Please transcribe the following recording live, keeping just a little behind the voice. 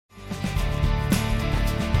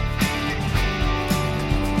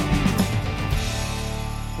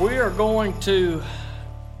We are going to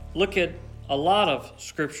look at a lot of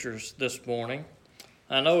scriptures this morning.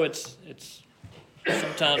 I know it's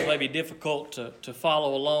sometimes maybe difficult to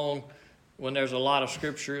follow along when there's a lot of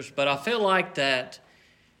scriptures, but I feel like that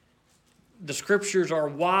the scriptures are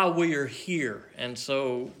why we are here. And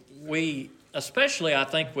so we, especially I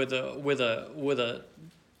think with the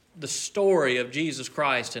story of Jesus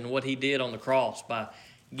Christ and what he did on the cross by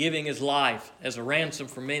giving his life as a ransom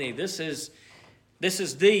for many, this is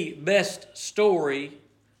the best story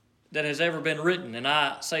that has ever been written. And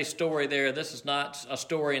I say story there, this is not a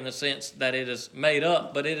story in the sense that it is made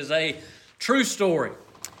up, but it is a true story.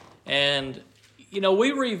 And, you know,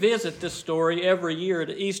 we revisit this story every year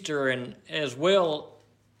at Easter, and as well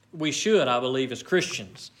we should, I believe, as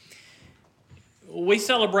Christians. We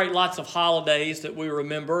celebrate lots of holidays that we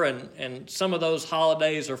remember, and some of those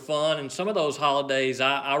holidays are fun, and some of those holidays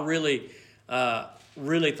I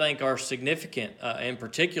really think are significant, in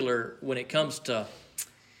particular when it comes to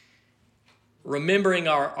remembering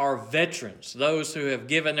our veterans, those who have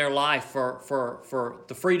given their life for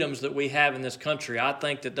the freedoms that we have in this country. I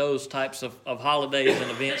think that those types of holidays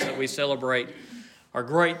and events that we celebrate are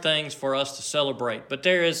great things for us to celebrate. But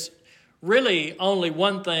there is really only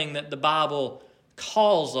one thing that the Bible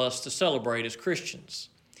calls us to celebrate as Christians,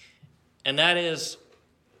 and that is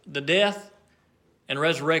the death and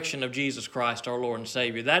resurrection of Jesus Christ, our Lord and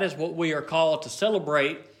Savior. That is what we are called to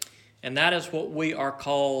celebrate, and that is what we are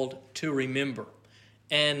called to remember.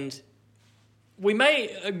 And we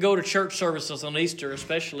may go to church services on Easter,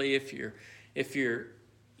 especially if you're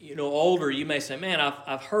older. You may say, "Man,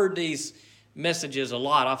 I've heard these messages a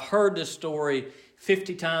lot. I've heard this story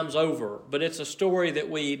 50 times over." But it's a story that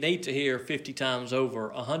we need to hear 50 times over,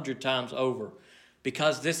 100 times over,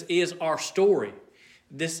 because this is our story.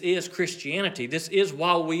 This is Christianity. This is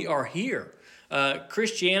why we are here.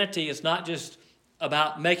 Christianity is not just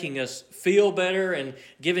about making us feel better and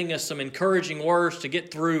giving us some encouraging words to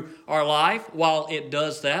get through our life. While it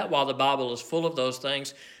does that, while the Bible is full of those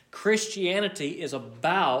things, Christianity is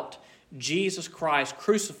about Jesus Christ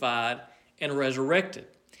crucified and resurrected.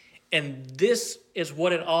 And this is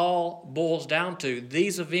what it all boils down to.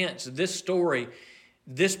 These events, this story,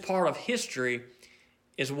 this part of history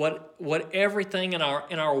is what everything in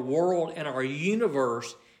our world and our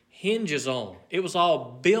universe hinges on. It was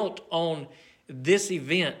all built on this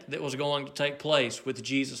event that was going to take place with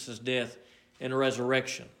Jesus' death and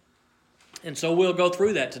resurrection. And so we'll go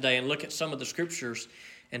through that today and look at some of the scriptures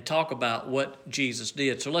and talk about what Jesus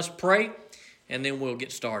did. So let's pray, and then we'll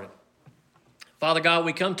get started. Father God,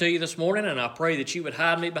 we come to you this morning, and I pray that you would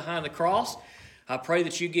hide me behind the cross. I pray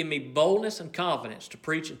that you give me boldness and confidence to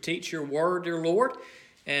preach and teach your word, dear Lord,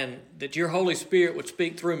 and that your Holy Spirit would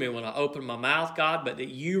speak through me when I open my mouth, God, but that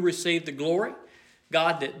you receive the glory.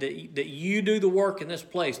 God, that you do the work in this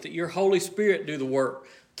place, that your Holy Spirit do the work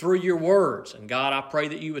through your words. And God, I pray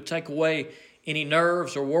that you would take away any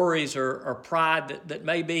nerves or worries or pride that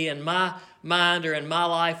may be in my mind or in my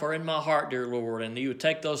life or in my heart, dear Lord, and you would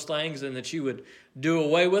take those things and that you would do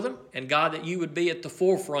away with them. And God, that you would be at the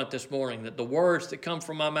forefront this morning, that the words that come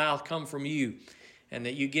from my mouth come from you, and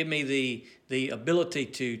that you give me the ability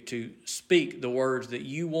to speak the words that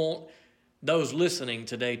you want those listening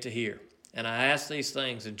today to hear. And I ask these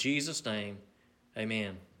things in Jesus' name,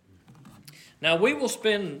 amen. Now we will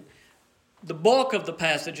spend the bulk of the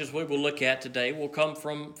passages we will look at today will come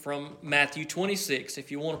from Matthew 26.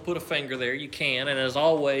 If you want to put a finger there, you can. And as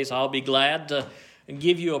always, I'll be glad to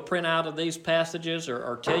give you a printout of these passages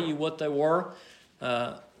or tell you what they were.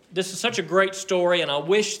 This is such a great story, and I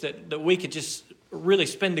wish that we could just really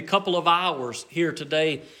spend a couple of hours here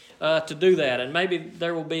today to do that. And maybe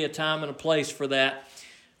there will be a time and a place for that.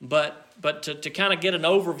 But to kind of get an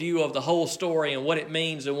overview of the whole story and what it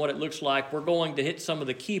means and what it looks like, we're going to hit some of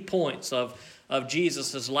the key points of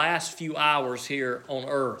Jesus' last few hours here on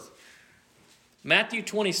earth. Matthew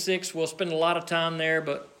 26, we'll spend a lot of time there,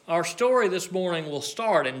 but our story this morning will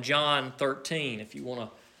start in John 13, if you want to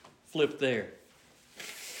flip there.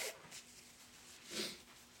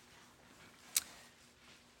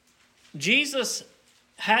 Jesus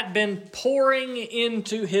had been pouring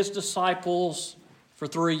into his disciples for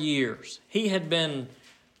 3 years. He had been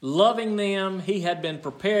loving them, he had been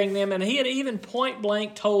preparing them, and he had even point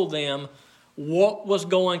blank told them what was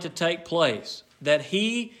going to take place, that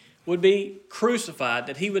he would be crucified,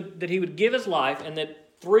 that he would give his life, and that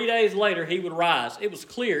 3 days later he would rise. It was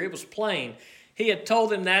clear, it was plain. He had told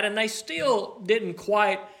them that, and they still didn't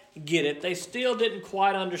quite get it. They still didn't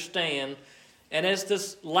quite understand. And as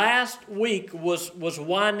this last week was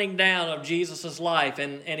winding down of Jesus' life,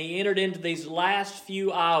 and he entered into these last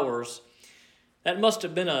few hours, That must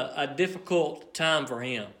have been a difficult time for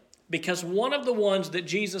him, because one of the ones that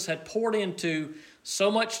Jesus had poured into so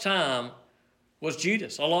much time was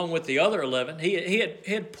Judas, along with the other 11. He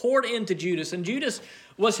had poured into Judas, and Judas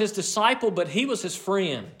was his disciple, but he was his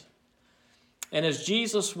friend. And as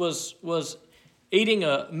Jesus was eating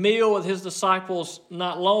a meal with his disciples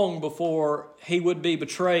not long before he would be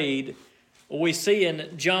betrayed, we see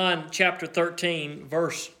in John chapter 13,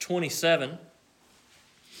 verse 27.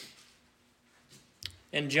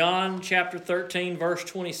 In John chapter 13, verse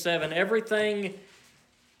 27, everything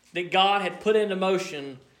that God had put into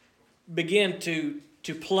motion began to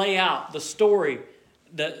play out. The story,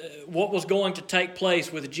 what was going to take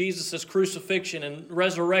place with Jesus' crucifixion and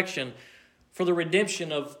resurrection for the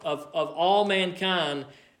redemption of all mankind,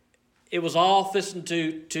 it was all fixing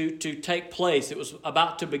to take place. It was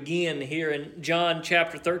about to begin here in John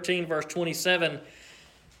chapter 13, verse 27.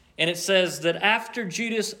 And it says that after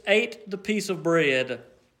Judas ate the piece of bread,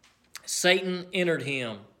 Satan entered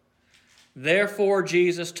him. Therefore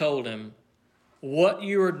Jesus told him, "What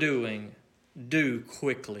you are doing, do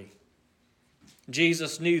quickly."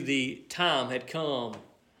 Jesus knew the time had come.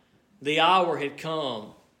 The hour had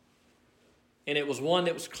come. And it was one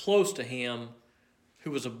that was close to him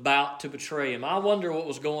who was about to betray him. I wonder what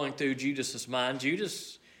was going through Judas's mind.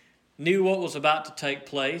 Judas knew what was about to take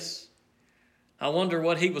place. I wonder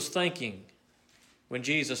what he was thinking when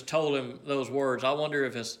Jesus told him those words. I wonder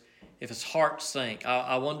if his heart sank.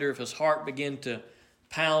 I wonder if his heart began to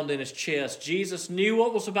pound in his chest. Jesus knew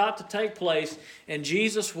what was about to take place, and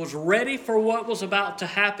Jesus was ready for what was about to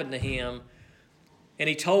happen to him. And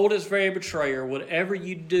he told his very betrayer, "Whatever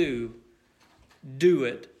you do, do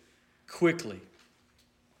it quickly."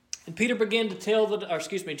 And Jesus began to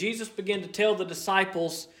tell the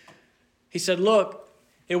disciples, he said, "Look,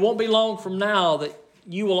 it won't be long from now that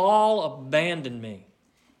you will all abandon me.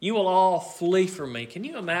 You will all flee from me." Can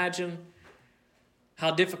you imagine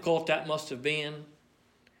how difficult that must have been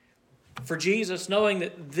for Jesus, knowing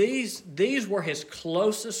that these were his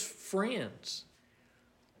closest friends?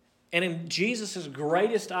 And in Jesus'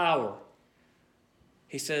 greatest hour,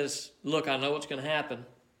 he says, "Look, I know what's going to happen,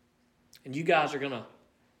 and you guys are going to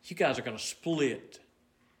split.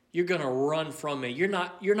 You're going to run from me. You're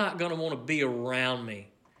not going to want to be around me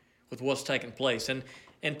with what's taking place." And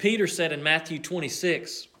Peter said in Matthew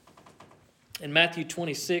 26,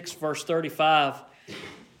 verse 35,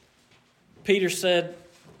 Peter said,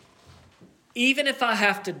 "Even if I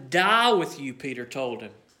have to die with you," Peter told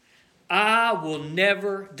him, "I will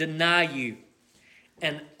never deny you."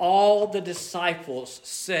 And all the disciples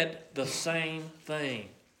said the same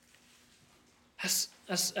thing.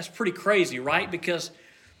 That's pretty crazy, right? Because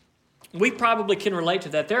we probably can relate to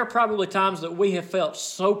that. There are probably times that we have felt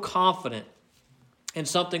so confident in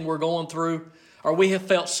something we're going through, or we have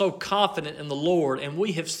felt so confident in the Lord, and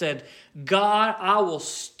we have said, "God, I will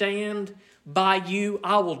stand by you.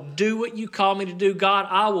 I will do what you call me to do. God,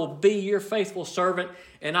 I will be your faithful servant,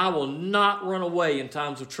 and I will not run away in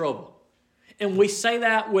times of trouble." And we say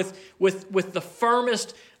that with the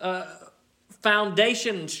firmest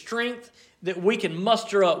foundation and strength that we can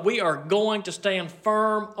muster up. We are going to stand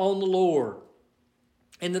firm on the Lord.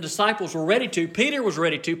 And the disciples were ready to. Peter was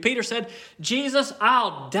ready to. Peter said, "Jesus,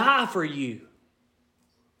 I'll die for you."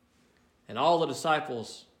 And all the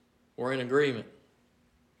disciples were in agreement.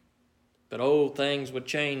 But things would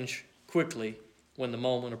change quickly when the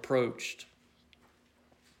moment approached.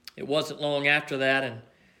 It wasn't long after that, in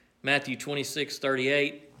Matthew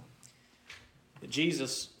 26:38, that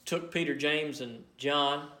Jesus took Peter, James, and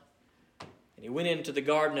John, and he went into the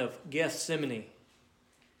Garden of Gethsemane.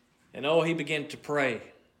 And he began to pray.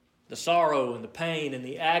 The sorrow and the pain and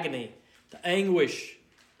the agony, the anguish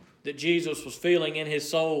that Jesus was feeling in his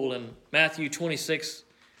soul. In Matthew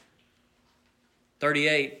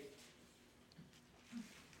 26:38,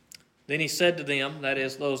 then he said to them, that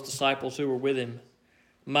is, those disciples who were with him,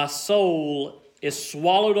 "My soul is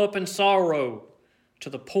swallowed up in sorrow to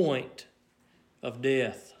the point of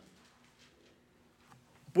death."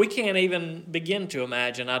 We can't even begin to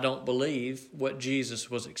imagine, I don't believe, what Jesus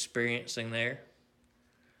was experiencing there.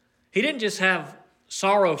 He didn't just have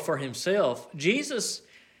sorrow for himself. Jesus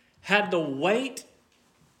had the weight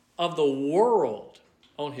of the world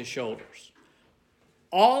on his shoulders.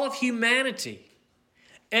 All of humanity,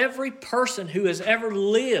 every person who has ever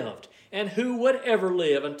lived and who would ever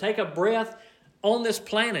live and take a breath on this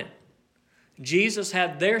planet, Jesus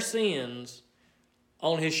had their sins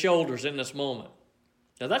on his shoulders in this moment.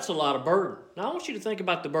 Now that's a lot of burden. Now I want you to think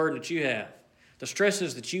about the burden that you have, the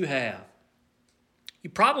stresses that you have.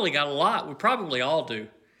 You probably got a lot. We probably all do.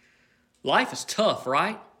 Life is tough,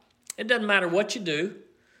 right? It doesn't matter what you do.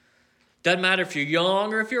 Doesn't matter if you're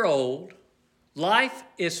young or if you're old. Life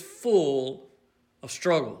is full of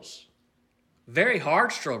struggles. Very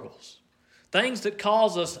hard struggles. Things that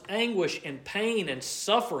cause us anguish and pain and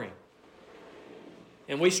suffering.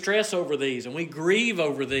 And we stress over these and we grieve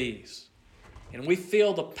over these. And we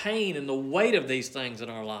feel the pain and the weight of these things in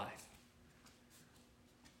our life.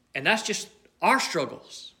 And that's just our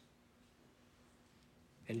struggles.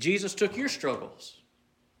 And Jesus took your struggles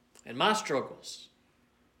and my struggles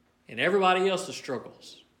and everybody else's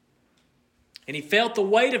struggles. And he felt the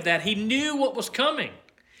weight of that. He knew what was coming.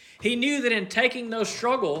 He knew that in taking those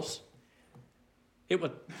struggles, it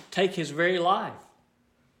would take his very life.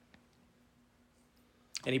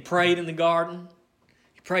 And he prayed in the garden.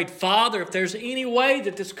 He prayed, Father, if there's any way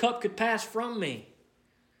that this cup could pass from me,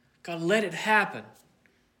 God, let it happen.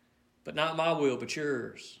 But not my will, but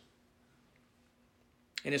yours.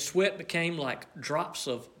 And his sweat became like drops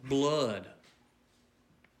of blood.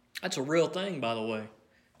 That's a real thing, by the way.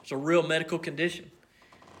 It's a real medical condition.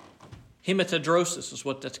 Hematidrosis is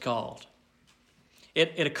what that's called.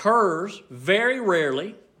 It occurs very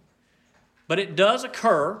rarely, but it does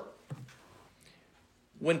occur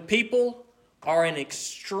when people are in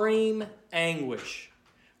extreme anguish,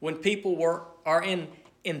 when people are in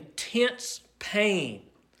intense pain,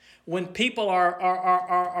 when people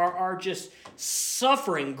are just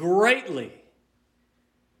suffering greatly,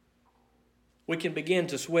 we can begin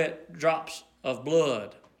to sweat drops of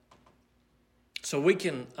blood. So we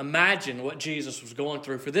can imagine what Jesus was going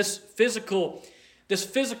through for this physical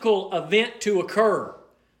event to occur,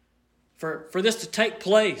 for this to take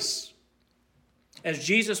place, as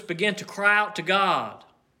Jesus began to cry out to God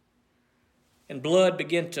and blood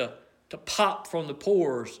began to pop from the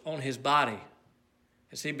pores on his body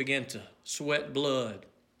as he began to sweat blood.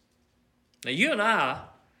 Now you and I,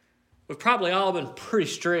 we've probably all been pretty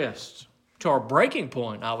stressed to our breaking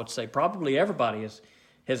point, I would say. Probably everybody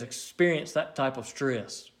has experienced that type of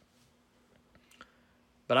stress.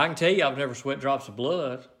 But I can tell you I've never sweat drops of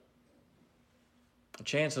blood. The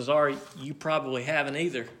chances are you probably haven't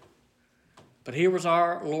either. But here was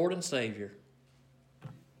our Lord and Savior,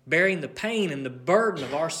 bearing the pain and the burden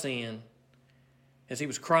of our sin as he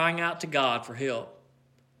was crying out to God for help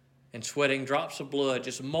and sweating drops of blood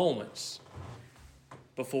just moments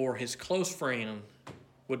before his close friend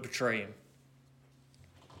would betray him.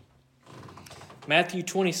 Matthew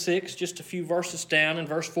 26, just a few verses down in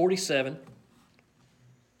verse 47.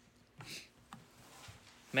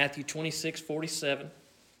 Matthew 26, 47.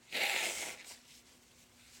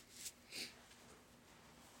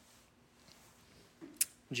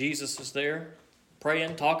 Jesus is there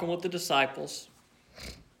praying, talking with the disciples.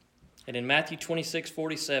 And in Matthew 26,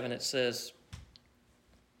 47, it says,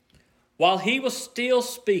 while he was still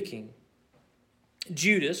speaking,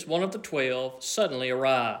 Judas, one of the 12, suddenly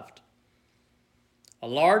arrived. A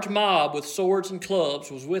large mob with swords and clubs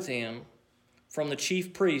was with him from the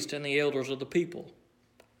chief priest and the elders of the people.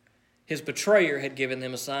 His betrayer had given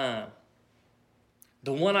them a sign.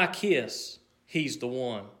 The one I kiss, he's the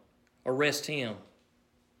one. Arrest him.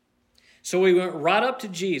 So he went right up to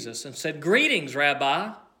Jesus and said, greetings,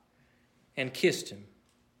 Rabbi, and kissed him.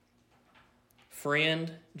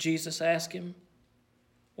 Friend, Jesus asked him,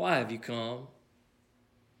 why have you come?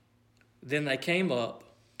 Then they came up,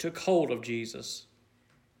 took hold of Jesus,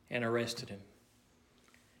 and arrested him.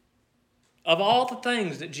 Of all the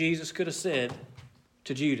things that Jesus could have said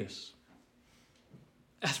to Judas,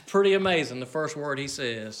 that's pretty amazing. The first word he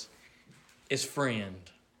says is friend.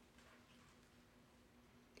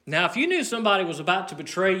 Now, if you knew somebody was about to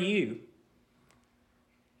betray you,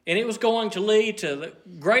 and it was going to lead to the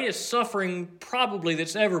greatest suffering probably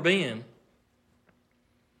that's ever been,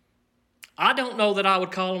 I don't know that I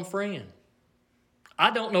would call him friend. I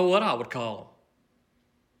don't know what I would call him.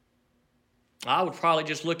 I would probably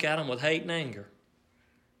just look at him with hate and anger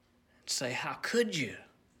and say, how could you?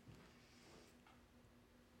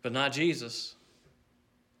 But not Jesus.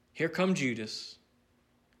 Here come Judas.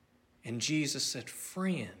 And Jesus said,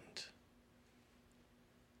 friend,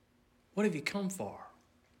 what have you come for?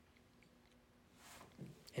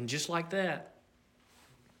 And just like that,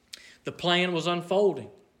 the plan was unfolding.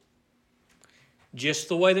 Just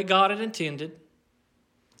the way that God had intended.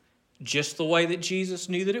 Just the way that Jesus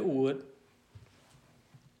knew that it would.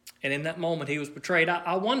 And in that moment, he was betrayed.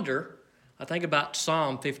 I wonder, I think about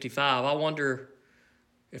Psalm 55. I wonder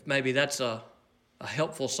if maybe that's a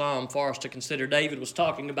helpful psalm for us to consider. David was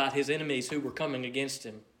talking about his enemies who were coming against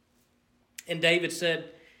him. And David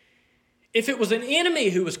said, if it was an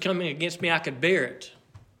enemy who was coming against me, I could bear it.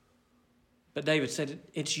 But David said,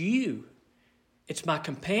 it's you. It's my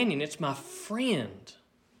companion. It's my friend.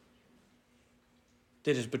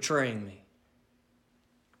 that is betraying me.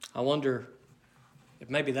 I wonder if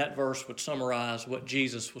maybe that verse would summarize what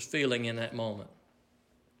Jesus was feeling in that moment.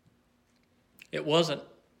 It wasn't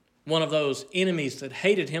one of those enemies that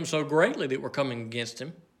hated him so greatly that were coming against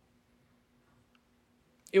him.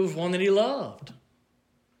 It was one that he loved.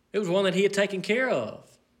 It was one that he had taken care of.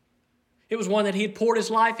 It was one that he had poured his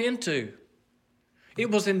life into. It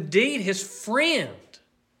was indeed his friend.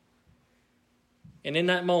 And in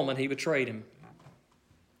that moment, he betrayed him.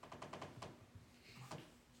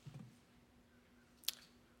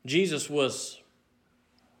 Jesus was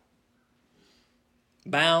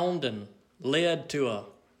bound and led to a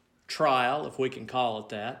trial, if we can call it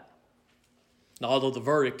that. Although the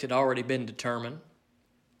verdict had already been determined,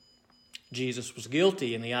 Jesus was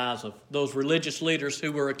guilty in the eyes of those religious leaders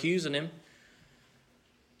who were accusing him.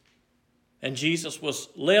 And Jesus was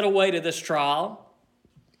led away to this trial.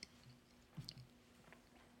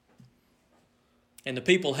 And the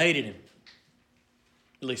people hated him.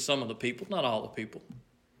 At least some of the people, not all the people.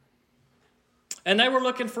 And they were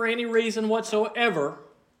looking for any reason whatsoever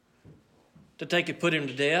to put him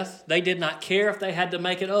to death. They did not care if they had to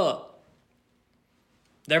make it up.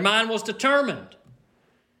 Their mind was determined.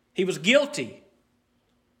 He was guilty.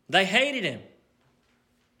 They hated him.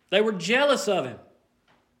 They were jealous of him.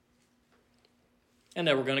 And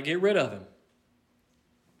they were going to get rid of him.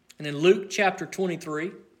 And in Luke chapter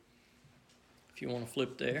 23, if you want to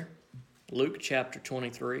flip there, Luke chapter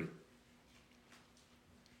 23,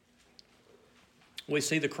 we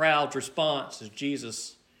see the crowd's response as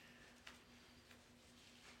Jesus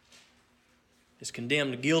is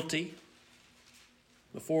condemned guilty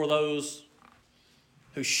before those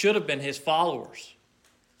who should have been his followers.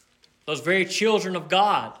 Those very children of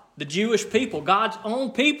God, the Jewish people, God's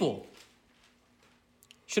own people,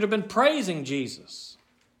 should have been praising Jesus.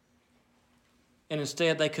 And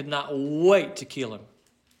instead they could not wait to kill him.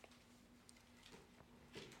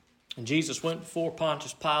 And Jesus went before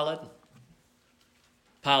Pontius Pilate.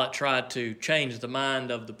 Pilate tried to change the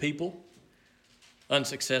mind of the people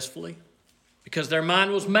unsuccessfully because their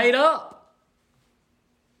mind was made up.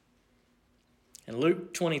 In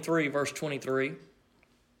Luke 23, verse 23,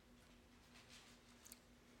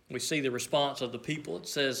 we see the response of the people. It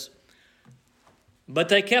says, "But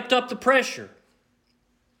they kept up the pressure,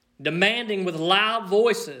 demanding with loud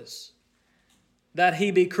voices that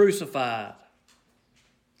he be crucified.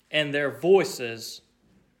 And their voices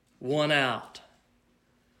won out.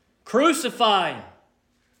 Crucify him!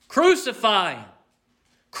 Crucify him!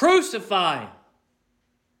 Crucify him!"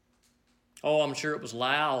 Oh, I'm sure it was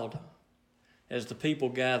loud as the people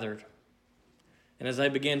gathered. And as they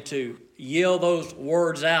began to yell those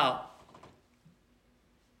words out,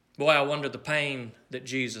 boy, I wonder the pain that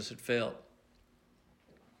Jesus had felt.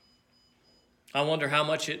 I wonder how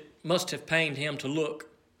much it must have pained him to look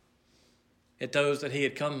at those that he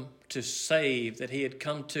had come to save, that he had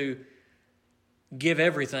come to give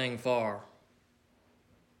everything for.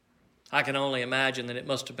 I can only imagine that it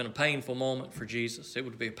must have been a painful moment for Jesus. It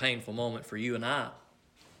would be a painful moment for you and I.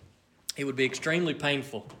 It would be extremely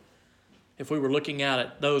painful if we were looking out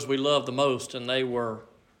at those we love the most and they were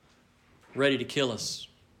ready to kill us.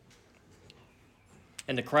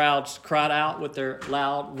 And the crowds cried out with their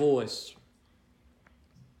loud voice.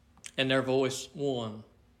 And their voice won.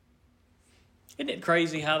 Isn't it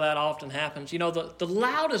crazy how that often happens? You know, the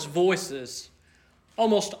loudest voices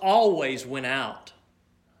almost always win out.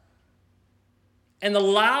 And the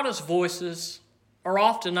loudest voices are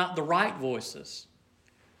often not the right voices.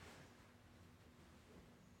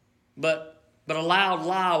 But a loud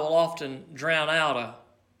lie will often drown out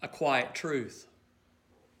a quiet truth.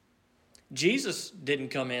 Jesus didn't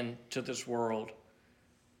come into this world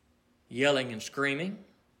yelling and screaming.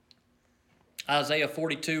 Isaiah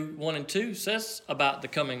 42, 1 and 2 says about the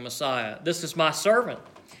coming Messiah, "This is my servant.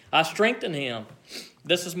 I strengthen him.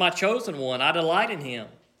 This is my chosen one. I delight in him.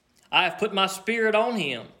 I have put my spirit on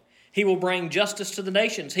him. He will bring justice to the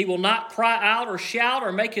nations. He will not cry out or shout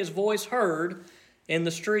or make his voice heard in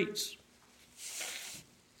the streets."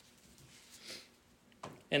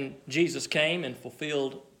 And Jesus came and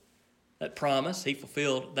fulfilled that promise. He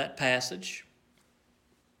fulfilled that passage.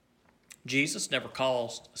 Jesus never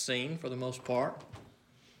caused a scene for the most part.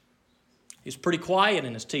 He was pretty quiet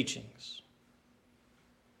in his teachings.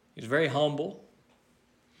 He was very humble.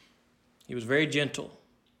 He was very gentle.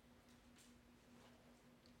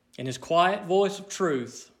 And his quiet voice of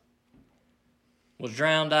truth was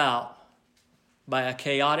drowned out by a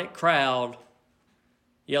chaotic crowd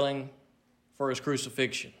yelling for his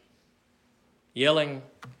crucifixion, yelling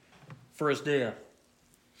for his death.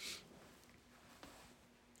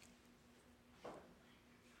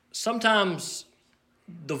 Sometimes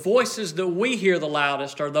the voices that we hear the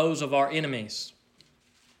loudest are those of our enemies.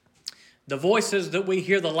 The voices that we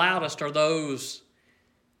hear the loudest are those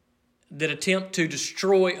that attempt to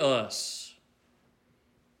destroy us.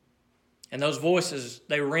 And those voices,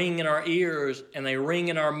 they ring in our ears and they ring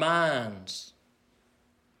in our minds.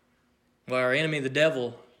 Well, our enemy, the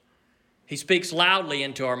devil, he speaks loudly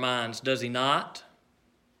into our minds, does he not?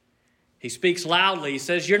 He speaks loudly. He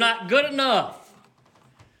says, you're not good enough.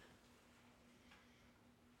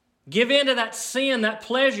 Give in to that sin, that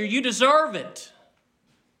pleasure. You deserve it.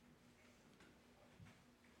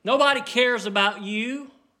 Nobody cares about you.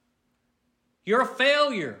 You're a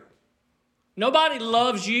failure. Nobody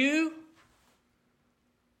loves you.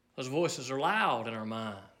 Those voices are loud in our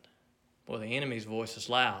mind. Boy, the enemy's voice is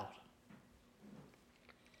loud.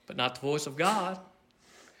 But not the voice of God.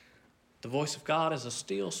 The voice of God is a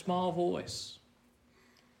still, small voice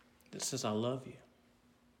that says, I love you.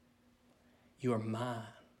 You are mine.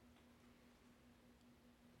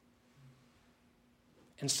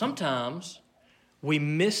 And sometimes we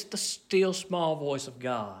miss the still, small voice of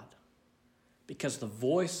God because the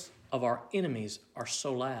voice of our enemies are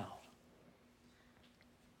so loud.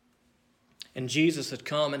 And Jesus had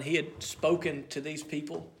come and he had spoken to these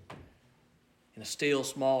people in a still,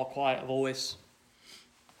 small, quiet voice.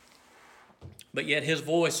 But yet his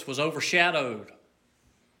voice was overshadowed.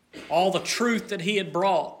 All the truth that he had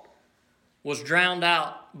brought was drowned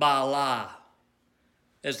out by a lie.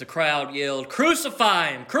 As the crowd yelled, crucify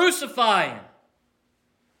him, crucify him.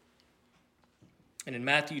 And in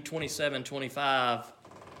Matthew 27:25,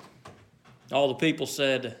 all the people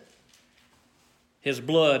said, his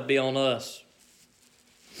blood be on us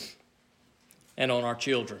and on our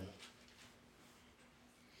children.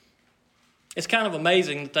 It's kind of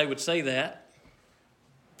amazing that they would say that,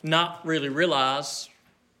 not really realize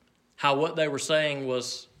how what they were saying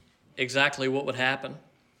was exactly what would happen.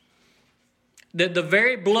 That the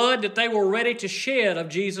very blood that they were ready to shed of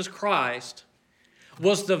Jesus Christ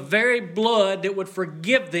was the very blood that would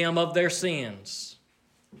forgive them of their sins.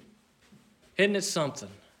 Isn't it something?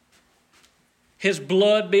 His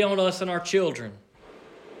blood be on us and our children.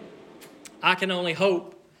 I can only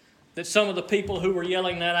hope that some of the people who were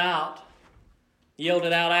yelling that out yelled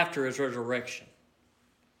it out after his resurrection,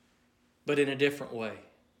 but in a different way.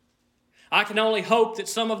 I can only hope that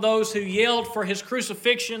some of those who yelled for his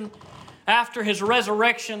crucifixion after his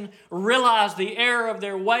resurrection realized the error of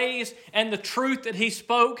their ways and the truth that he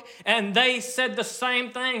spoke, and they said the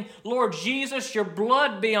same thing. Lord Jesus, your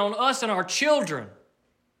blood be on us and our children.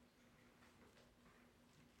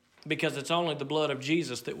 Because it's only the blood of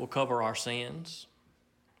Jesus that will cover our sins.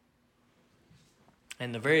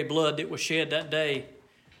 And the very blood that was shed that day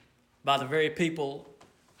by the very people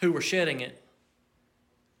who were shedding it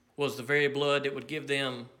was the very blood that would give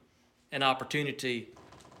them an opportunity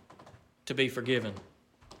to be forgiven.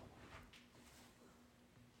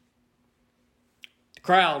 The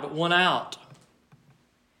crowd won out.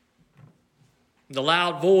 The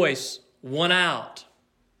loud voice won out.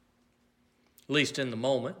 At least in the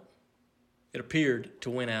moment. It appeared to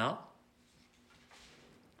win out.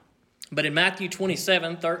 But in Matthew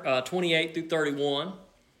 27, 28 through 31,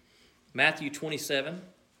 Matthew 27,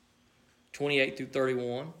 28 through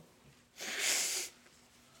 31,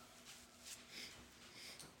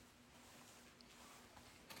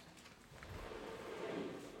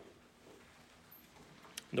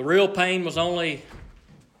 the real pain was only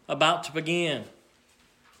about to begin.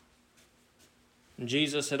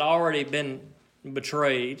 Jesus had already been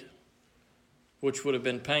betrayed, which would have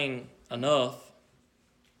been pain enough.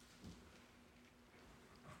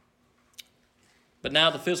 But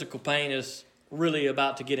now the physical pain is really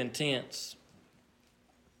about to get intense.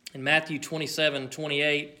 In Matthew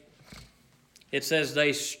 27:28, it says,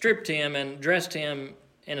 they stripped him and dressed him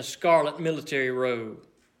in a scarlet military robe.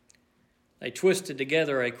 They twisted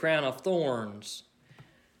together a crown of thorns,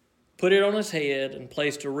 put it on his head, and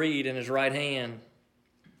placed a reed in his right hand.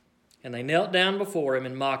 And they knelt down before him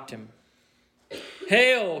and mocked him.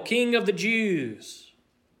 Hail, King of the Jews!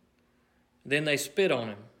 Then they spit on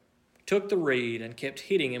him, took the reed, and kept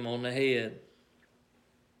hitting him on the head.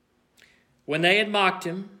 When they had mocked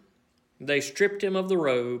him, they stripped him of the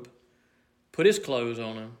robe, put his clothes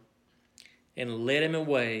on him, and led him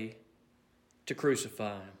away to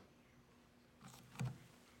crucify him.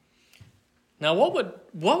 Now,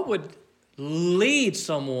 what would lead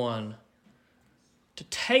someone to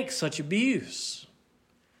take such abuse,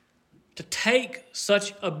 to take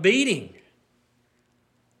such a beating?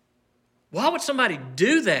 Why would somebody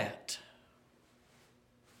do that?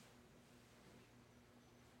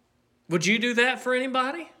 Would you do that for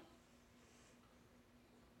anybody?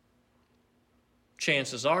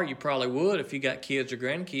 Chances are you probably would if you got kids or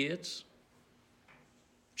grandkids.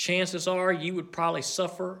 Chances are you would probably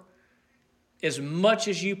suffer as much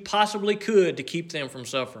as you possibly could to keep them from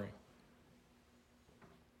suffering.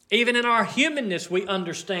 Even in our humanness, we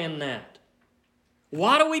understand that.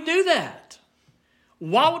 Why do we do that?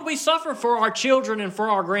 Why would we suffer for our children and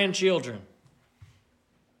for our grandchildren?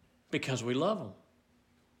 Because we love them.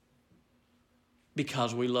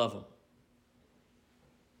 Because we love them.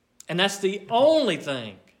 And that's the only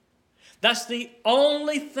thing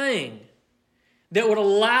that would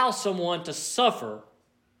allow someone to suffer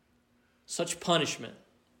such punishment,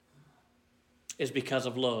 is because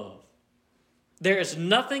of love. There is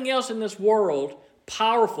nothing else in this world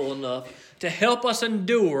powerful enough to help us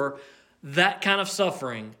endure that kind of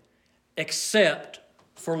suffering except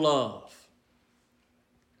for love.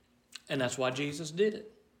 And that's why Jesus did it.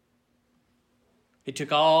 He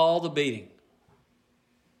took all the beating.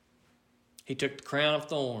 He took the crown of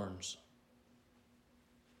thorns.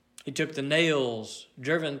 He took the nails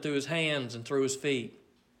driven through his hands and through his feet.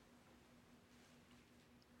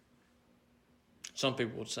 Some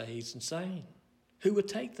people would say he's insane. Who would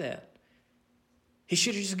take that? He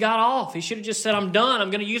should have just got off. He should have just said, I'm done. I'm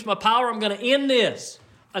going to use my power. I'm going to end this.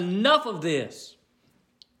 Enough of this.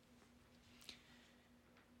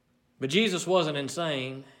 But Jesus wasn't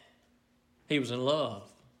insane. He was in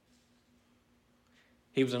love.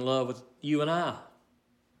 He was in love with you and I.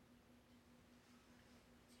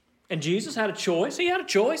 And Jesus had a choice. He had a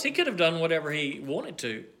choice. He could have done whatever he wanted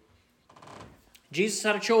to. Jesus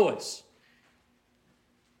had a choice.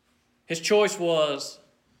 His choice was,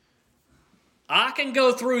 I can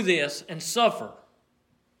go through this and suffer,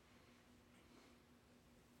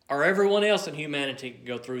 or everyone else in humanity can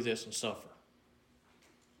go through this and suffer.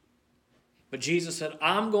 But Jesus said,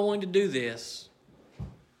 I'm going to do this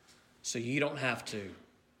so you don't have to.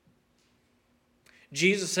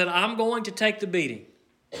 Jesus said, I'm going to take the beating.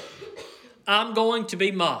 I'm going to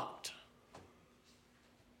be mocked.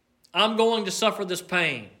 I'm going to suffer this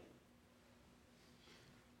pain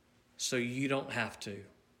so you don't have to.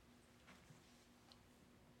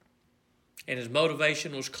 And his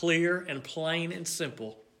motivation was clear and plain and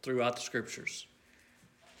simple throughout the Scriptures.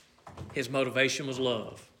 His motivation was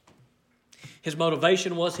love. His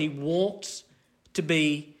motivation was he wants to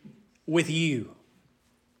be with you.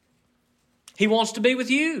 He wants to be with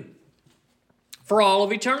you for all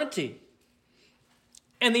of eternity.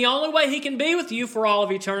 And the only way he can be with you for all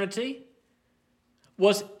of eternity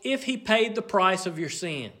was if he paid the price of your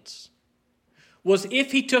sins. Was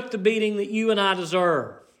if he took the beating that you and I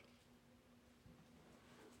deserve.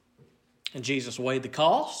 And Jesus weighed the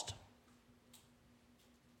cost.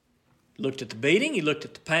 Looked at the beating. He looked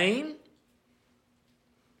at the pain.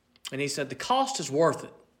 And he said, the cost is worth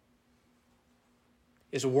it.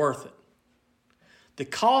 It's worth it. The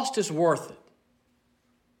cost is worth it.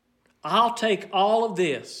 I'll take all of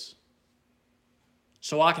this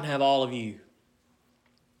so I can have all of you.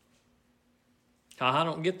 I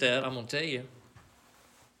don't get that, I'm going to tell you.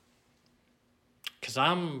 Because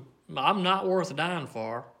I'm not worth dying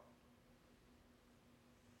for.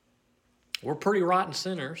 We're pretty rotten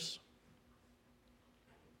sinners.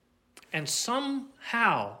 And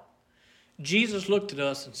somehow, Jesus looked at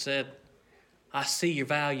us and said, I see your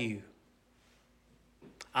value.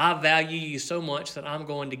 I value you so much that I'm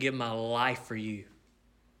going to give my life for you.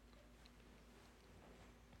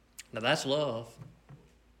 Now that's love.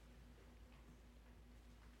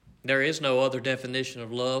 There is no other definition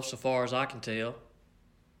of love so far as I can tell.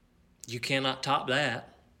 You cannot top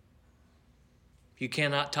that. You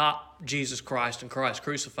cannot top Jesus Christ and Christ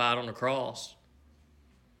crucified on the cross.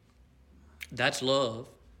 That's love.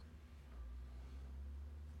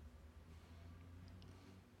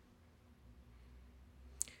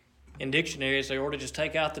 In dictionaries, they ought to just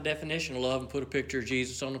take out the definition of love and put a picture of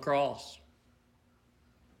Jesus on the cross.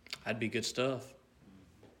 That'd be good stuff.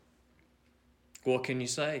 What can you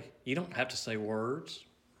say? You don't have to say words.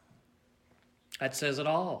 That says it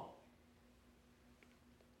all.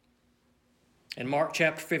 In Mark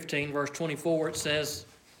chapter 15, verse 24, it says,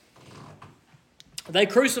 they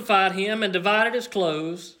crucified him and divided his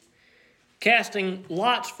clothes, casting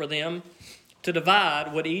lots for them to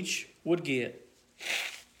divide what each would get.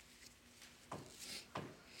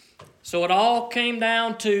 So it all came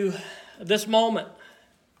down to this moment.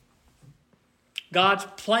 God's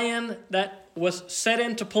plan that was set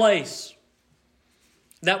into place,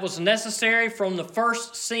 that was necessary from the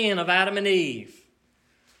first sin of Adam and Eve.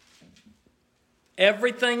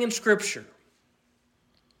 Everything in Scripture,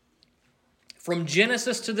 from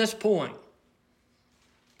Genesis to this point,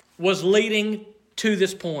 was leading to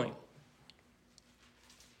this point.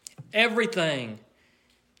 Everything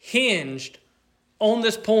hinged on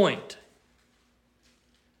this point.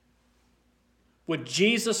 Would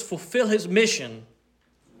Jesus fulfill his mission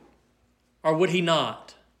or would he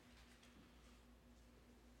not?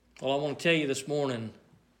 Well, I want to tell you this morning,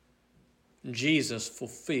 Jesus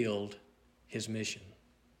fulfilled his mission.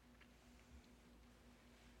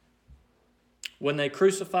 When they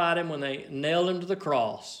crucified him, when they nailed him to the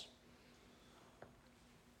cross,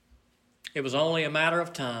 it was only a matter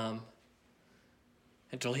of time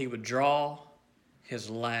until he would draw his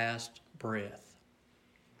last breath.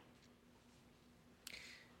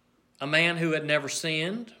 A man who had never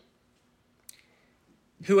sinned,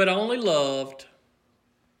 who had only loved,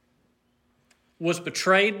 was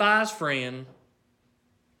betrayed by his friend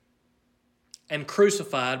and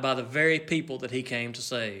crucified by the very people that he came to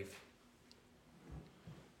save.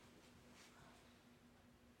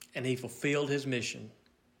 And he fulfilled his mission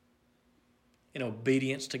in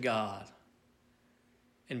obedience to God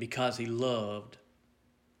and because he loved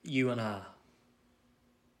you and I.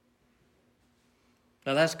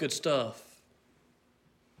 Now that's good stuff.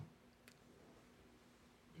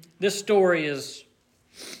 This story is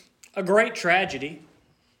a great tragedy.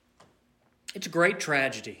 It's a great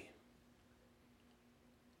tragedy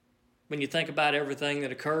when you think about everything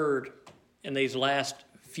that occurred in these last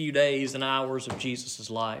few days and hours of Jesus'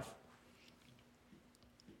 life.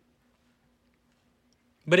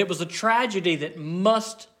 But it was a tragedy that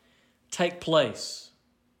must take place.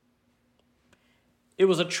 It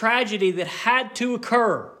was a tragedy that had to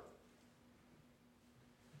occur.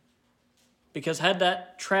 Because had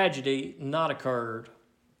that tragedy not occurred,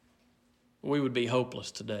 we would be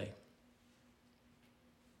hopeless today.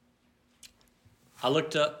 I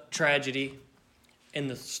looked up tragedy in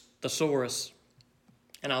the thesaurus,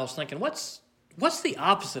 and I was thinking, what's the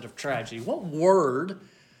opposite of tragedy? What word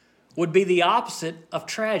would be the opposite of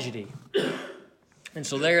tragedy? And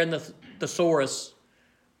so there in the thesaurus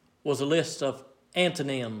was a list of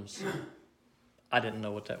antonyms. I didn't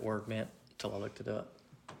know what that word meant until I looked it up.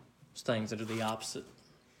 It's things that are the opposite.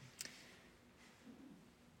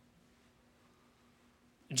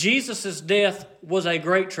 Jesus' death was a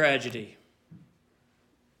great tragedy.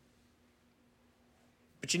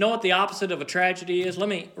 But you know what the opposite of a tragedy is? Let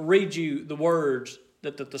me read you the words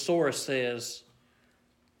that the thesaurus says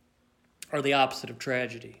are the opposite of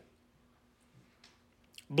tragedy.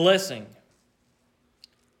 Blessing,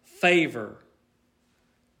 favor,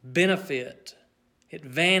 benefit,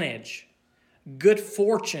 advantage, good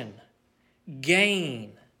fortune,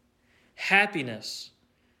 gain, happiness,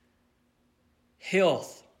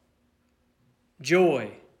 health,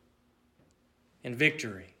 joy, and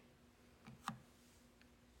victory.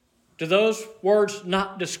 Do those words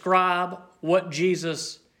not describe what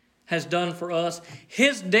Jesus has done for us?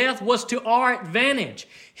 His death was to our advantage.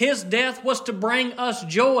 His death was to bring us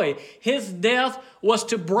joy. His death was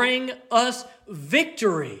to bring us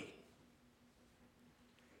victory.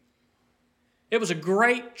 It was a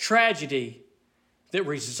great tragedy that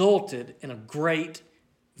resulted in a great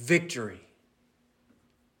victory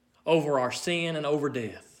over our sin and over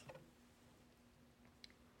death.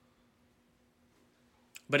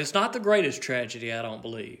 But it's not the greatest tragedy, I don't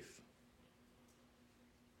believe.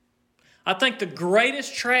 I think the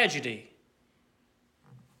greatest tragedy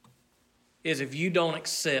is if you don't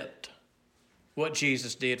accept what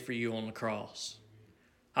Jesus did for you on the cross.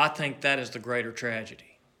 I think that is the greater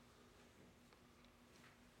tragedy.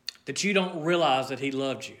 That you don't realize that he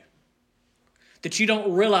loved you. That you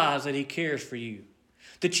don't realize that he cares for you.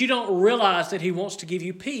 That you don't realize that he wants to give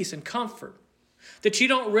you peace and comfort. That you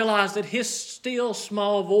don't realize that his still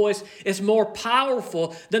small voice is more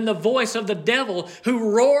powerful than the voice of the devil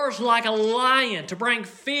who roars like a lion to bring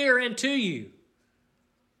fear into you.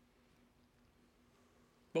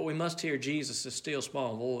 But we must hear Jesus' still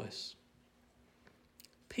small voice.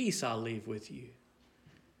 Peace I leave with you.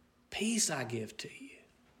 Peace I give to you.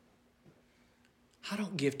 I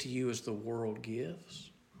don't give to you as the world gives.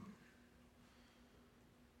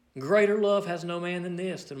 Greater love has no man than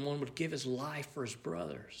this, than one would give his life for his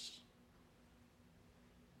brothers.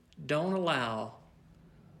 Don't allow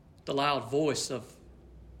the loud voice of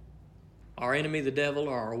our enemy, the devil,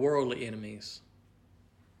 or our worldly enemies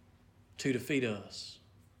to defeat us.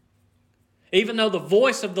 Even though the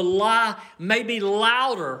voice of the lie may be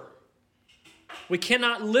louder, we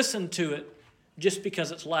cannot listen to it just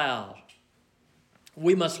because it's loud.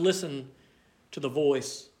 We must listen to the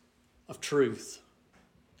voice of truth.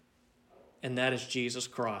 And that is Jesus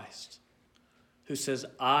Christ, who says,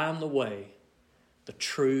 I am the way, the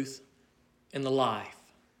truth, and the life,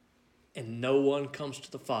 and no one comes to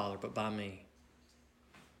the Father but by me.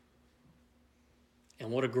 And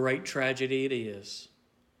what a great tragedy it is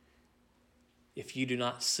if you do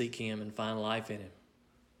not seek Him and find life in Him.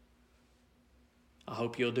 I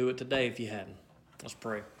hope you'll do it today if you hadn't. Let's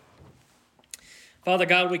pray. Father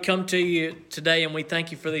God, we come to you today and we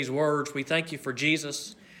thank you for these words. We thank you for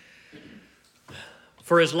Jesus,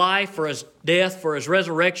 for His life, for His death, for His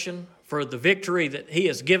resurrection, for the victory that He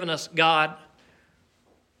has given us, God.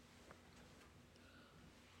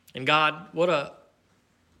 And God, what a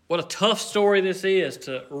tough story this is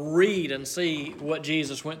to read and see what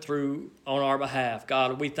Jesus went through on our behalf.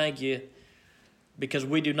 God, we thank you because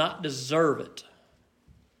we do not deserve it,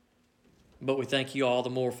 but we thank you all the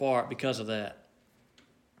more for it because of that.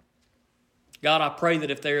 God, I pray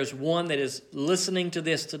that if there is one that is listening to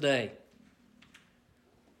this today,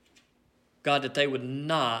 God, that they would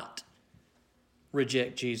not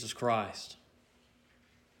reject Jesus Christ.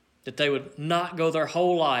 That they would not go their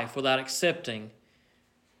whole life without accepting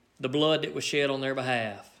the blood that was shed on their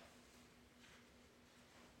behalf.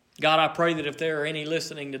 God, I pray that if there are any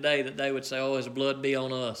listening today, that they would say, oh, His blood be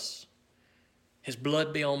on us. His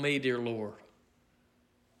blood be on me, dear Lord.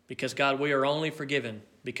 Because, God, we are only forgiven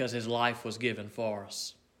because His life was given for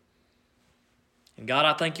us. And God,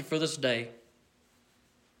 I thank you for this day.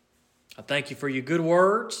 I thank you for your good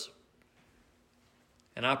words.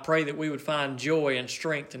 And I pray that we would find joy and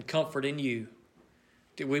strength and comfort in you.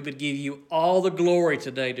 That we would give you all the glory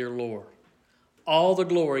today, dear Lord. All the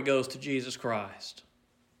glory goes to Jesus Christ.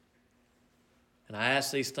 And I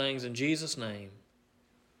ask these things in Jesus' name.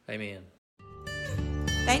 Amen.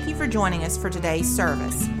 Thank you for joining us for today's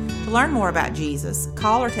service. To learn more about Jesus,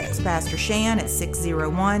 call or text Pastor Shan at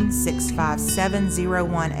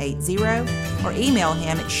 601-657-0180 or email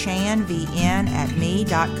him at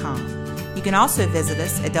shanvn@me.com. You can also visit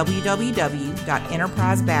us at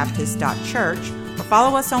www.enterprisebaptist.church or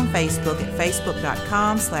follow us on Facebook at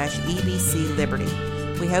facebook.com/EBC Liberty.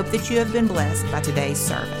 We hope that you have been blessed by today's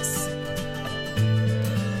service.